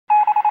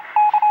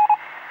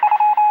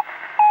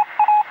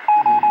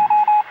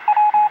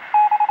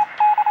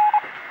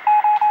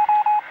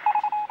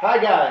Hi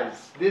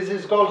guys, this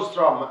is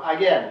Guldstrom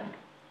again.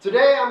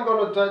 Today I'm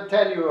going to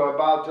tell you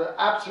about an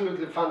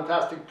absolutely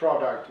fantastic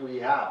product we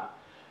have.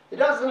 It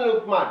doesn't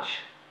look much.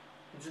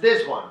 It's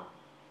this one.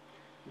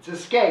 It's a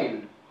scale,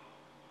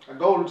 a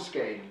gold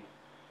scale,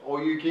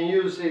 or you can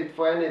use it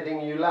for anything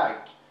you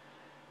like.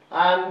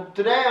 And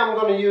today I'm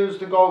going to use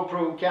the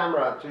GoPro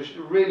camera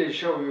to really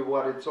show you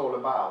what it's all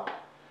about.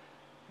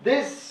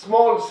 This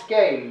small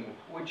scale,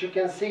 which you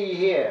can see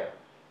here,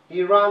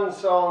 he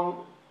runs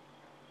on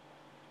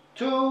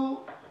 2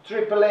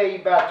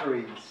 AAA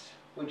batteries,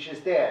 which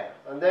is there,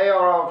 and they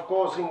are of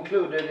course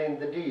included in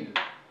the deal.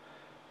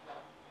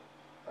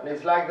 And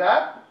it's like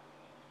that.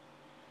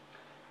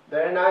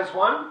 Very nice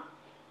one.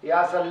 He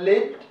has a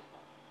lid,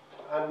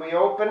 and we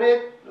open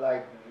it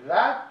like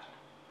that,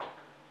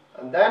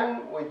 and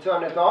then we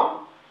turn it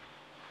on.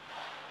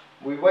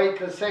 We wait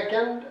a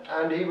second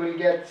and he will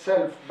get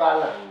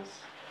self-balance.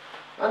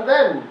 And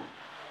then,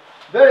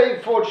 very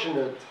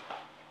fortunate,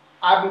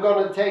 I'm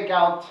going to take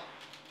out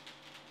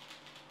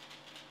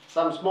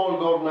some small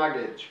gold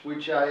nuggets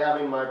which I have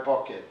in my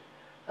pocket,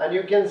 and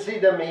you can see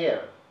them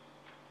here,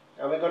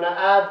 and we're going to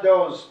add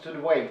those to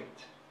the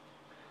weight.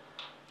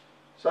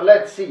 So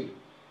let's see.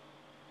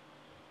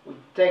 We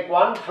take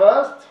one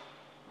first,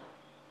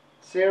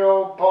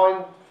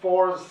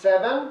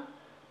 0.47,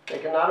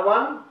 take another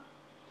one,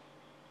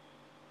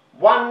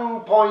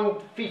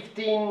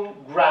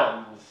 1.15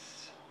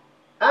 grams.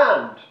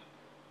 And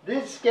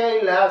this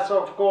scale has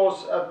of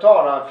course a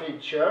Tara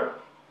feature,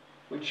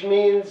 which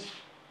means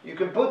you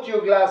can put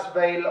your glass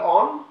veil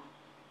on,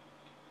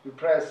 you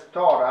press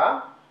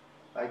Tara,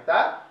 like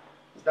that,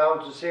 it's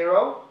down to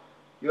 0.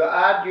 You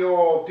add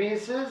your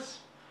pieces,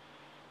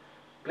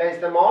 place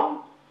them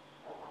on,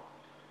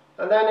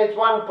 and then it's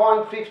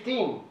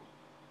 1.15,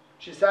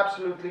 which is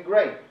absolutely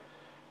great.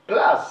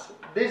 Plus,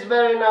 this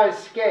very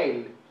nice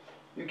scale,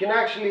 you can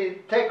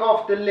actually take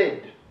off the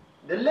lid.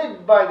 The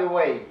lid, by the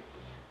way,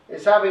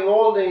 is having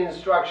all the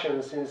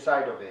instructions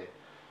inside of it.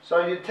 So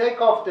you take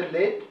off the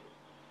lid,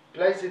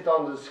 place it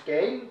on the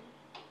scale,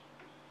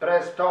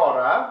 press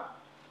Tara,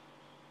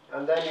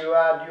 and then you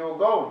add your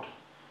gold.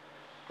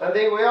 And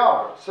there we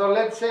are. So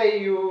let's say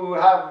you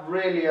have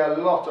really a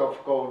lot of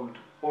gold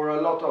or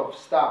a lot of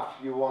stuff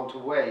you want to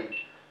weigh.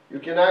 You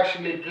can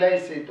actually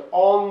place it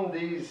on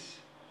this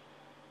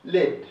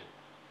lid.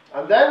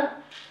 And then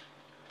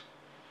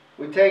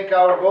we take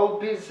our gold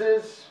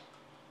pieces,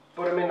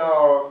 put them in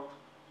our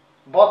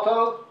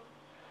bottle,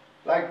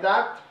 like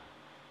that,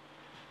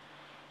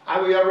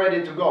 and we are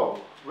ready to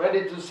go.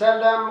 Ready to sell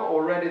them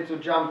or ready to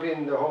jump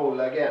in the hole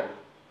again.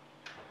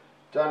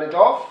 Turn it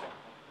off,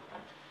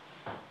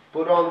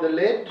 put on the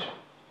lid,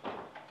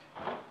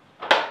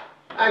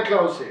 and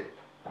close it.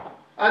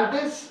 And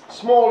this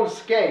small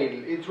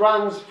scale, it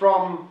runs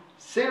from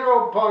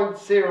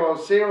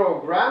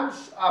 0.00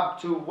 grams up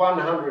to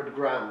 100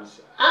 grams.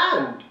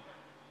 And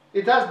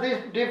it has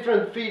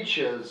different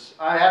features.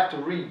 I have to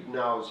read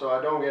now so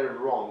I don't get it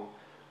wrong.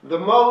 The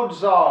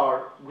modes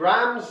are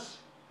grams,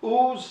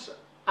 oz,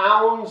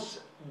 ounce,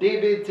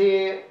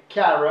 DBT,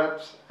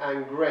 carats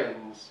and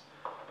grains.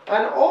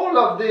 And all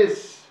of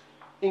this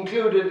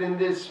included in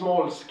this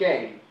small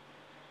scale.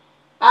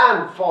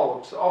 And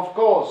folks, of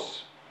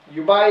course,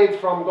 you buy it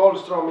from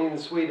Guldstrom in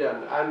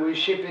Sweden, and we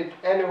ship it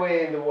anywhere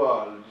in the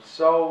world.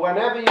 So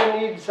whenever you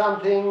need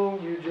something,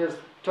 you just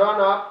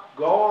turn up,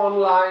 go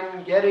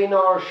online, get in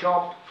our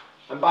shop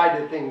and buy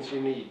the things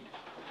you need.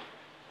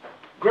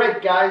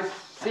 Great guys,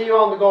 see you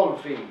on the gold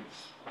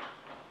fields.